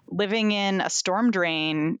living in a storm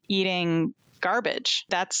drain, eating garbage.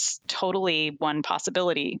 That's totally one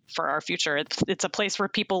possibility for our future. It's a place where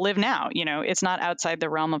people live now. You know, it's not outside the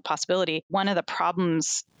realm of possibility. One of the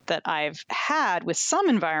problems that I've had with some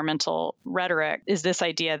environmental rhetoric is this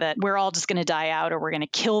idea that we're all just going to die out, or we're going to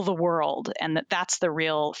kill the world, and that's the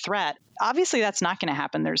real threat. Obviously, that's not going to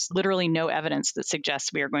happen. There's literally no evidence that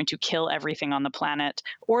suggests we are going to kill everything on the planet,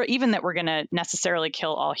 or even that we're going to necessarily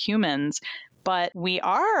kill all humans. But we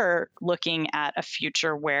are looking at a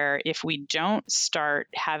future where, if we don't start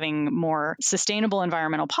having more sustainable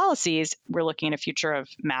environmental policies, we're looking at a future of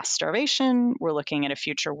mass starvation. We're looking at a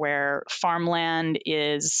future where farmland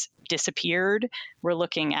is disappeared. We're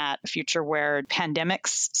looking at a future where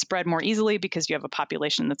pandemics spread more easily because you have a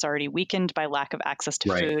population that's already weakened by lack of access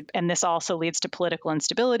to food. And this also leads to political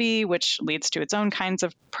instability, which leads to its own kinds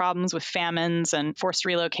of problems with famines and forced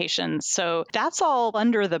relocations. So that's all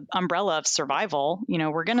under the umbrella of survival. You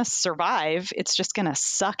know, we're going to survive. It's just going to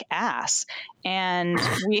suck ass. And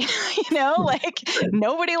we, you know, like,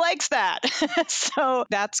 nobody likes that. So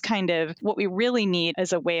that's kind of what we really need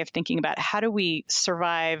as a way of thinking about how do we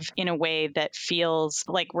survive in a way that feels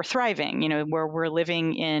like we're thriving, you know, where we're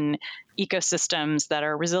living in ecosystems that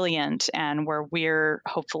are resilient and where we're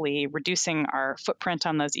hopefully reducing our footprint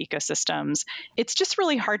on those ecosystems. It's just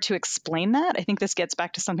really hard to explain that. I think this gets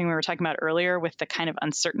back to something we were talking about earlier with the kind of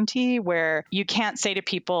uncertainty where you can't say to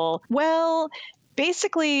people, well,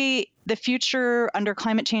 basically, the future under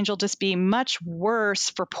climate change will just be much worse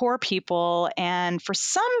for poor people and for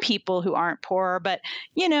some people who aren't poor. But,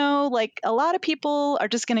 you know, like, a lot of people are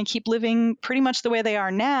just going to keep living pretty much the way they are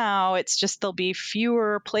now. It's just there'll be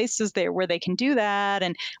fewer places there where they can do that.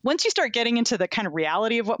 And once you start getting into the kind of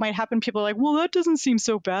reality of what might happen, people are like, well, that doesn't seem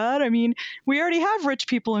so bad. I mean, we already have rich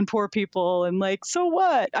people and poor people. And like, so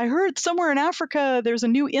what? I heard somewhere in Africa there's a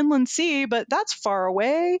new inland sea, but that's far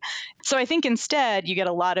away. So I think instead you get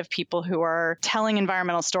a lot of people who are telling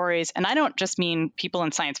environmental stories. And I don't just mean people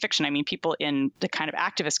in science fiction. I mean, people in the kind of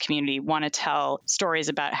activist community want to tell stories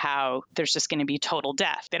about how there's just going to be total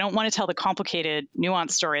death. They don't want to tell the complicated,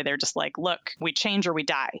 nuanced story. They're just like, look, we change or we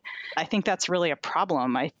die. I think that's really a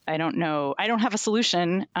problem. I don't know. I don't have a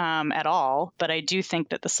solution at all, but I do think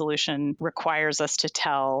that the solution requires us to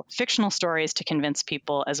tell fictional stories to convince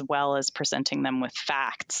people, as well as presenting them with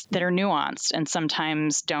facts that are nuanced and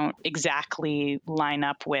sometimes don't exactly line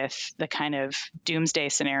up with the kind of doomsday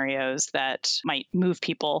scenarios that might move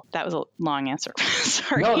people. That was a long answer.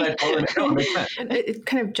 Sorry. No, that totally makes sense. It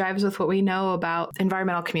kind of jives with what we know about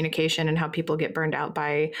environmental communication and how people get burned out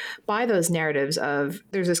by those narratives of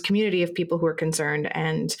there's this community of people who are concerned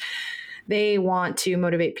and they want to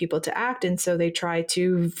motivate people to act. And so they try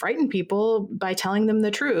to frighten people by telling them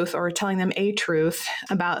the truth or telling them a truth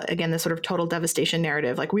about, again, this sort of total devastation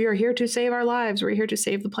narrative. Like, we are here to save our lives. We're here to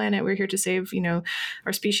save the planet. We're here to save, you know,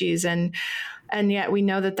 our species. And yet we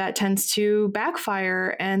know that that tends to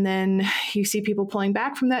backfire. And then you see people pulling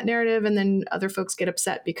back from that narrative. And then other folks get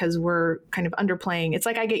upset because we're kind of underplaying. It's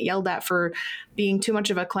like I get yelled at for being too much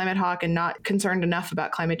of a climate hawk and not concerned enough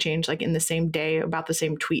about climate change, like in the same day about the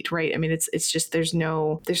same tweet, right? I mean, it's just there's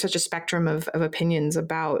such a spectrum of opinions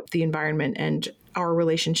about the environment and our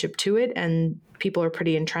relationship to it. And people are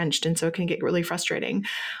pretty entrenched. And so it can get really frustrating.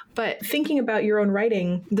 But thinking about your own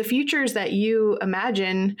writing, the futures that you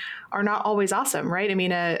imagine are not always awesome, right? I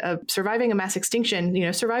mean, surviving a mass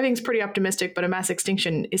extinction, surviving is pretty optimistic, but a mass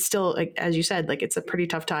extinction is still, like, as you said, like, it's a pretty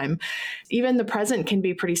tough time. Even the present can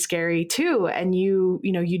be pretty scary too. And you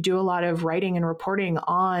do a lot of writing and reporting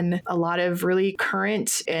on a lot of really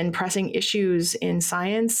current and pressing issues in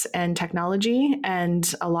science and technology.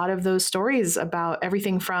 And a lot of those stories about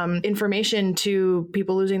everything from information to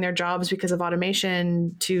people losing their jobs because of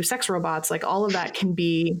automation to sex robots, like all of that can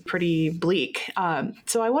be pretty bleak.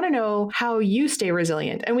 So I want to know how you stay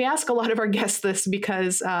resilient. And we ask a lot of our guests this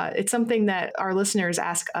because it's something that our listeners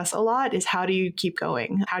ask us a lot, is how do you keep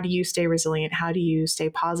going? How do you stay resilient? How do you stay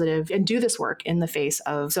positive and do this work in the face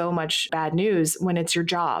of so much bad news when it's your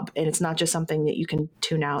job and it's not just something that you can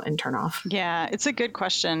tune out and turn off? Yeah, it's a good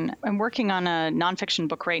question. I'm working on a nonfiction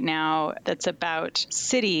book right now that's about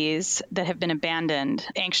cities that have been abandoned,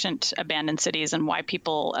 ancient abandoned cities, and why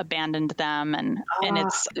people abandoned them. And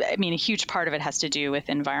it's, I mean, a huge part of it has to do with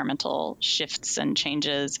environmental shifts and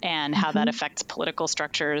changes and how that affects political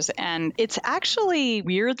structures. And it's actually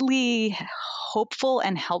weirdly hopeful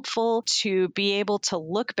and helpful to be able to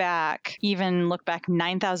look back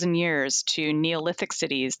 9,000 years to Neolithic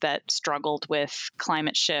cities that struggled with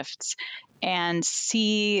climate shifts and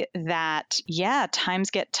see that, yeah, times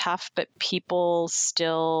get tough, but people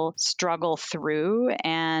still struggle through,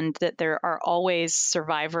 and that there are always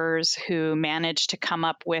survivors who manage to come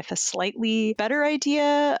up with a slightly better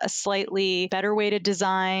idea, a slightly better way to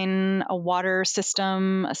design a water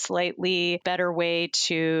system, a slightly better way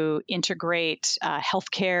to integrate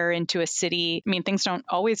healthcare into a city. I mean, things don't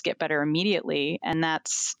always get better immediately, and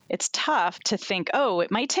it's tough to think, oh, it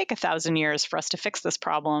might take 1,000 years for us to fix this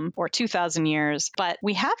problem, or 2,000 years, but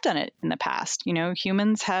we have done it in the past.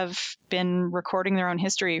 Humans have been recording their own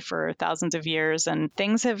history for thousands of years, and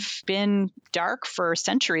things have been dark for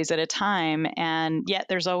centuries at a time. And yet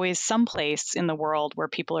there's always some place in the world where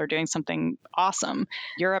people are doing something awesome.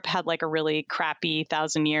 Europe had like a really crappy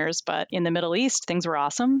 1,000 years, but in the Middle East, things were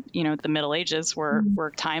awesome. The Middle Ages were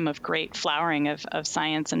a time of great flowering of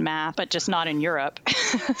science and math, but just not in Europe.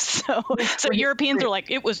 So Europeans are like,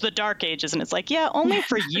 it was the Dark Ages. And it's like, yeah, only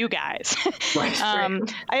for you guys. Right.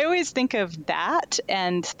 I always think of that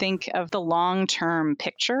and think of the long-term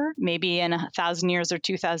picture. Maybe in 1,000 years or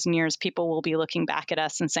 2,000 years, people will be looking back at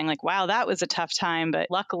us and saying like, wow, that was a tough time, but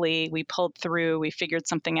luckily we pulled through, we figured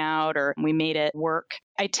something out, or we made it work.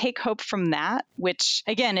 I take hope from that, which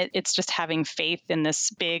again, it's just having faith in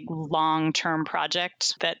this big long-term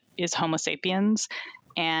project that is Homo sapiens.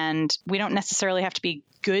 And we don't necessarily have to be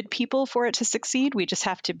good people for it to succeed. We just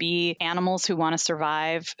have to be animals who want to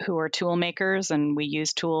survive, who are tool makers, and we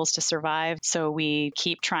use tools to survive. So we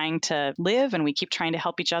keep trying to live and we keep trying to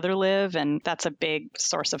help each other live. And that's a big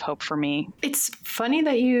source of hope for me. It's funny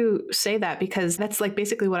that you say that, because that's like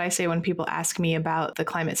basically what I say when people ask me about the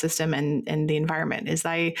climate system and the environment is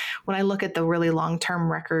when I look at the really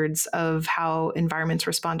long-term records of how environments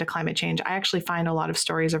respond to climate change, I actually find a lot of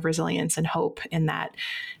stories of resilience and hope in that.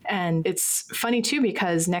 And it's funny too,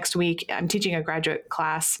 because next week I'm teaching a graduate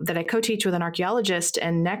class that I co-teach with an archaeologist.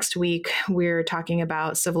 And next week we're talking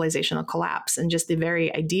about civilizational collapse and just the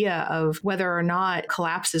very idea of whether or not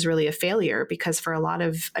collapse is really a failure. Because for a lot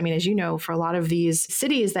of, as you know, for a lot of these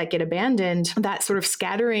cities that get abandoned, that sort of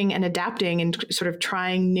scattering and adapting and sort of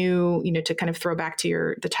trying new, to kind of throw back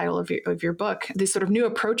to the title of your book, these sort of new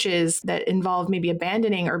approaches that involve maybe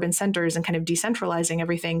abandoning urban centers and kind of decentralizing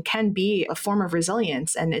everything can be a form of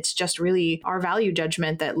resilience. And it's just really our value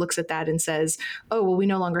judgment that looks at that and says, oh, well, we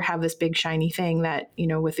no longer have this big shiny thing that,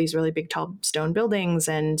 with these really big tall stone buildings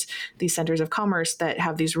and these centers of commerce that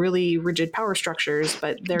have these really rigid power structures,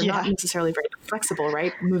 but they're not necessarily very flexible,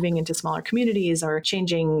 right? Moving into smaller communities or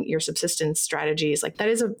changing your subsistence strategies, like that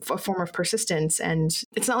is a form of persistence. And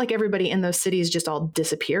it's not like everybody in those cities just all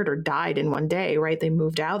disappeared or died in one day, right? They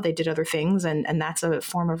moved out, they did other things, and that's a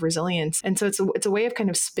form of resilience. And so it's a way of kind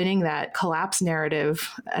of spinning that collapse narrative.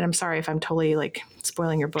 And I'm sorry if I'm totally like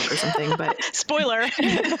spoiling your book or something, but spoiler,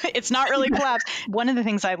 it's not really collapse. One of the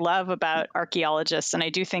things I love about archaeologists, and I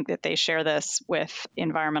do think that they share this with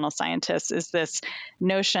environmental scientists, is this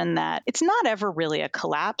notion that it's not ever really a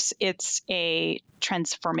collapse. It's a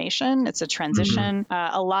transformation. It's a transition.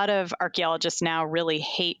 A lot of archaeologists now really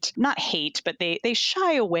not hate, but they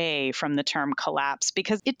shy away from the term collapse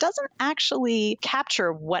because it doesn't actually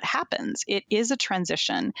capture what happens. It is a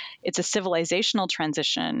transition. It's a civilizational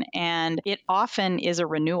transition, and it often is a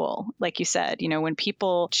renewal. Like you said, when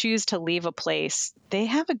people choose to leave a place, they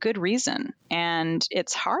have a good reason, and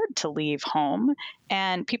it's hard to leave home.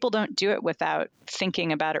 And people don't do it without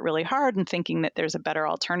thinking about it really hard and thinking that there's a better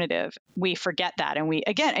alternative. We forget that.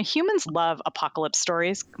 And humans love apocalypse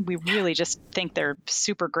stories. We really just think they're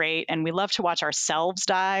super great. And we love to watch ourselves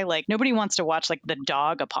die. Like nobody wants to watch like the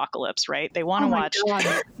dog apocalypse, right? They want to watch.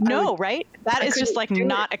 No, right? That is just like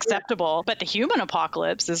not acceptable. But the human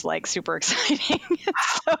apocalypse is like super exciting.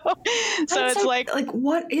 so it's like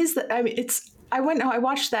what is that? I mean, I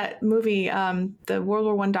watched that movie, the World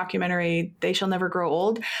War I documentary, They Shall Never Grow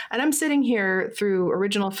Old. And I'm sitting here through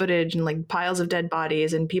original footage and like piles of dead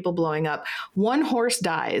bodies and people blowing up. One horse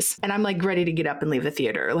dies and I'm like ready to get up and leave the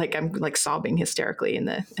theater. Like I'm like sobbing hysterically in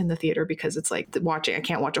the theater because it's like I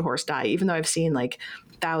can't watch a horse die, even though I've seen like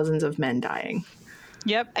thousands of men dying.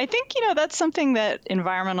 Yep. I think, that's something that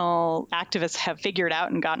environmental activists have figured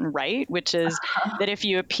out and gotten right, which is that if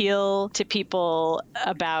you appeal to people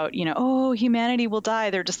about, humanity will die,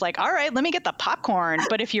 they're just like, all right, let me get the popcorn.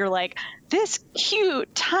 But if you're like, this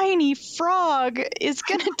cute, tiny frog is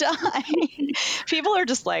going to die, people are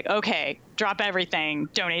just like, okay, drop everything,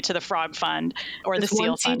 donate to the Frog Fund or the Seal Fund.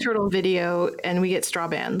 One sea turtle video and we get straw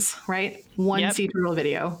bans, right? One sea turtle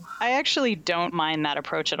video. I actually don't mind that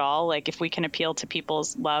approach at all. Like if we can appeal to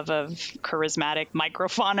people's love of charismatic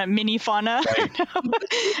microfauna, mini fauna,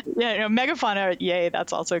 right. Megafauna, yay,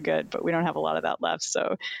 that's also good, but we don't have a lot of that left.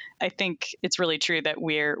 So I think it's really true that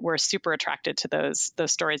we're super attracted to those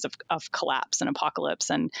stories of collapse and apocalypse,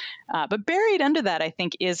 and but buried under that, I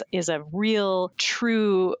think, is a real,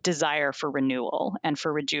 true desire for renewal and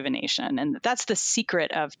for rejuvenation, and that's the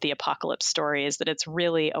secret of the apocalypse story, is that it's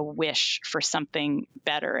really a wish for something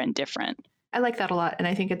better and different. I like that a lot. And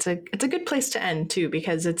I think it's a good place to end too,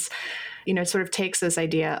 because it's, it sort of takes this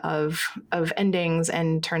idea of endings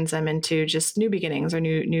and turns them into just new beginnings or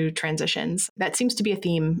new transitions. That seems to be a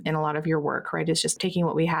theme in a lot of your work, right? It's just taking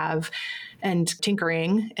what we have and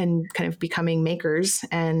tinkering and kind of becoming makers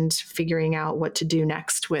and figuring out what to do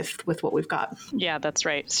next with what we've got. Yeah, that's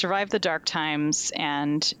right. Survive the dark times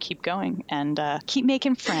and keep going and keep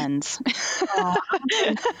making friends.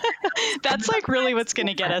 That's like really what's going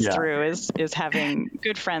to get us through is having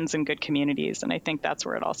good friends and good communities. And I think that's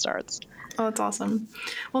where it all starts. Oh, that's awesome.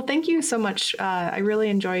 Well, thank you so much. I really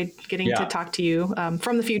enjoyed getting to talk to you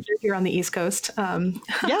from the future here on the East Coast.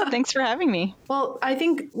 Yeah, thanks for having me. Well, I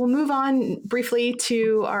think we'll move on briefly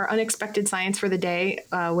to our unexpected science for the day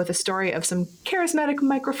with a story of some charismatic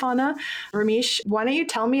microfauna. Ramesh, why don't you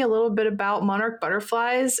tell me a little bit about monarch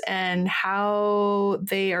butterflies and how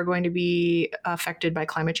they are going to be affected by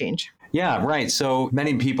climate change? Yeah, right. So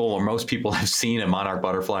many people or most people have seen a monarch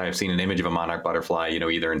butterfly. I've seen an image of a monarch butterfly,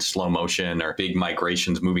 either in slow motion or big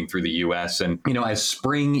migrations moving through the U.S. And, as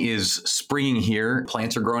spring is springing here,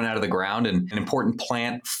 plants are growing out of the ground. And an important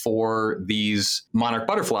plant for these monarch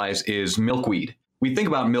butterflies is milkweed. We think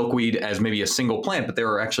about milkweed as maybe a single plant, but there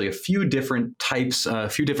are actually a few different types, a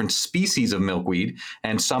few different species of milkweed,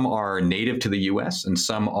 and some are native to the US and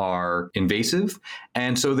some are invasive.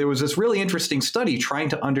 And so there was this really interesting study trying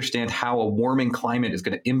to understand how a warming climate is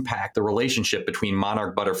going to impact the relationship between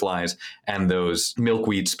monarch butterflies and those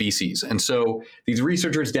milkweed species. And so these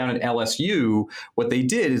researchers down at LSU, what they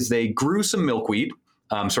did is they grew some milkweed,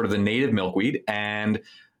 sort of the native milkweed, and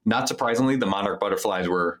not surprisingly, the monarch butterflies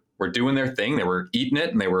were doing their thing. They were eating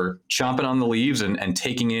it and they were chomping on the leaves and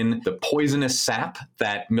taking in the poisonous sap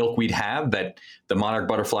that milkweed have that the monarch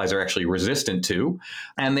butterflies are actually resistant to.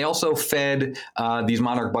 And they also fed these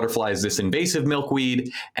monarch butterflies this invasive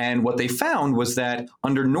milkweed. And what they found was that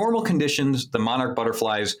under normal conditions, the monarch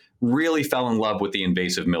butterflies really fell in love with the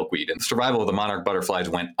invasive milkweed, and the survival of the monarch butterflies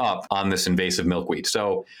went up on this invasive milkweed.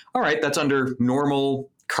 So, all right, that's under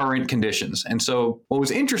normal current conditions. And so what was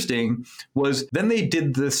interesting was then they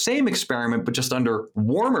did the same experiment, but just under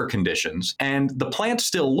warmer conditions. And the plants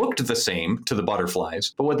still looked the same to the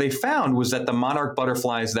butterflies. But what they found was that the monarch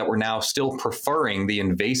butterflies that were now still preferring the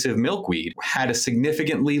invasive milkweed had a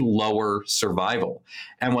significantly lower survival.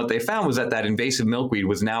 And what they found was that invasive milkweed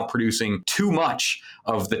was now producing too much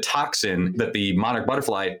of the toxin that the monarch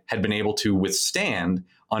butterfly had been able to withstand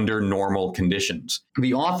under normal conditions.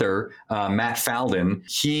 The author, Matt Falden,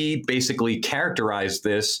 he basically characterized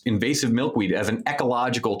this invasive milkweed as an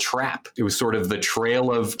ecological trap. It was sort of the trail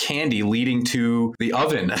of candy leading to the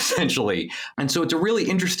oven, essentially. And so it's a really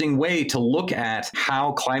interesting way to look at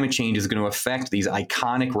how climate change is going to affect these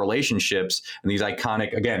iconic relationships and these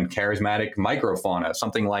iconic, again, charismatic microfauna,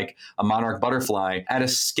 something like a monarch butterfly at a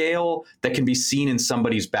scale that can be seen in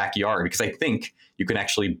somebody's backyard. Because I think you can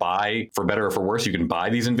actually buy, for better or for worse, you can buy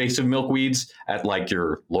these invasive milkweeds at like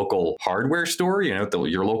your local hardware store,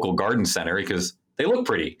 your local garden center, because they look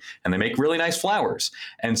pretty and they make really nice flowers.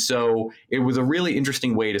 And so it was a really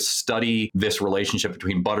interesting way to study this relationship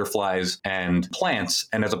between butterflies and plants.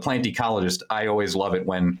 And as a plant ecologist, I always love it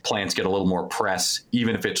when plants get a little more press,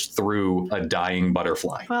 even if it's through a dying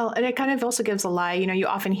butterfly. Well, and it kind of also gives a lie. You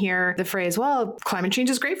often hear the phrase, well, climate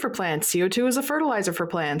change is great for plants. CO2 is a fertilizer for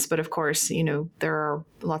plants. But of course, there are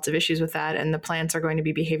lots of issues with that. And the plants are going to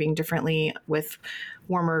be behaving differently with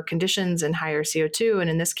warmer conditions and higher CO2. And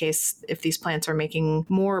in this case, if these plants are making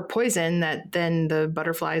more poison that then the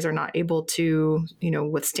butterflies are not able to,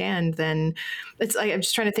 withstand, then it's like, I'm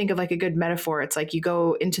just trying to think of like a good metaphor. It's like you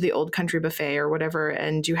go into the Old Country buffet or whatever,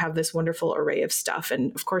 and you have this wonderful array of stuff.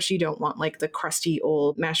 And of course, you don't want like the crusty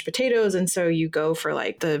old mashed potatoes. And so you go for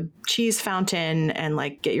like the cheese fountain and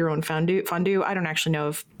like get your own fondue. I don't actually know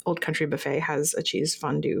if Old Country buffet has a cheese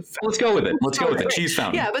fondue. Let's go with it. Let's go with it. Cheese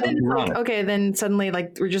fountain. Yeah, but then it's like, okay, then suddenly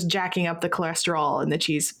like we're just jacking up the cholesterol in the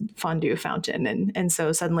cheese fondue fountain. And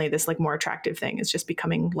so suddenly this like more attractive thing is just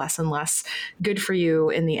becoming less and less good for you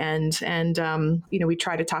in the end. And, we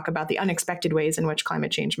try to talk about the unexpected ways in which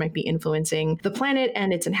climate change might be influencing the planet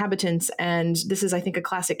and its inhabitants. And this is, I think, a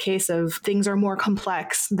classic case of things are more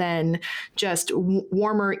complex than just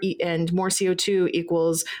warmer and more CO2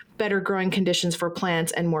 equals better growing conditions for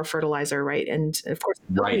plants and more fertilizer, right? And of course,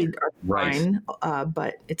 weeds are fine,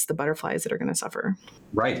 but it's the butterflies that are going to suffer.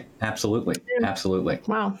 Right. Absolutely. Absolutely.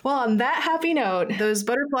 Wow. Well, on that happy note, those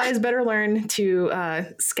butterflies better learn to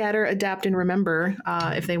scatter, adapt, and remember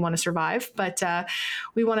if they want to survive. But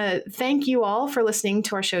we want to thank you all for listening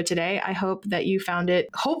to our show today. I hope that you found it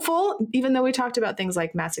hopeful, even though we talked about things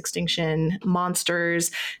like mass extinction,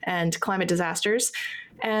 monsters, and climate disasters.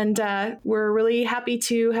 And we're really happy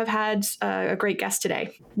to have had a great guest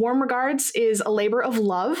today. Warm Regards is a labor of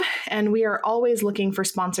love, and we are always looking for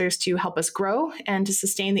sponsors to help us grow and to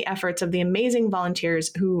sustain the efforts of the amazing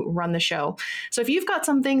volunteers who run the show. So if you've got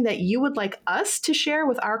something that you would like us to share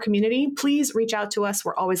with our community, please reach out to us.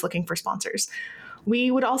 We're always looking for sponsors.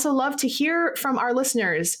 We would also love to hear from our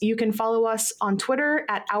listeners. You can follow us on Twitter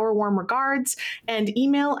at Our Warm Regards and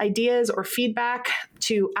email ideas or feedback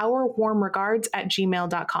to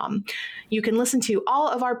ourwarmregards@gmail.com. You can listen to all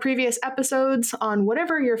of our previous episodes on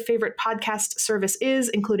whatever your favorite podcast service is,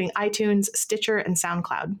 including iTunes, Stitcher, and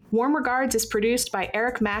SoundCloud. Warm Regards is produced by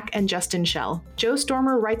Eric Mack and Justin Schell. Joe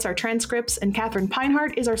Stormer writes our transcripts, and Catherine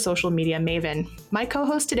Pinehart is our social media maven. My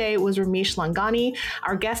co-host today was Ramesh Langani.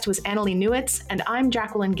 Our guest was Annalie Newitz, and I'm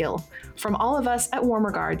Jacqueline Gill. From all of us at Warm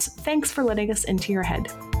Regards, thanks for letting us into your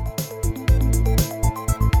head.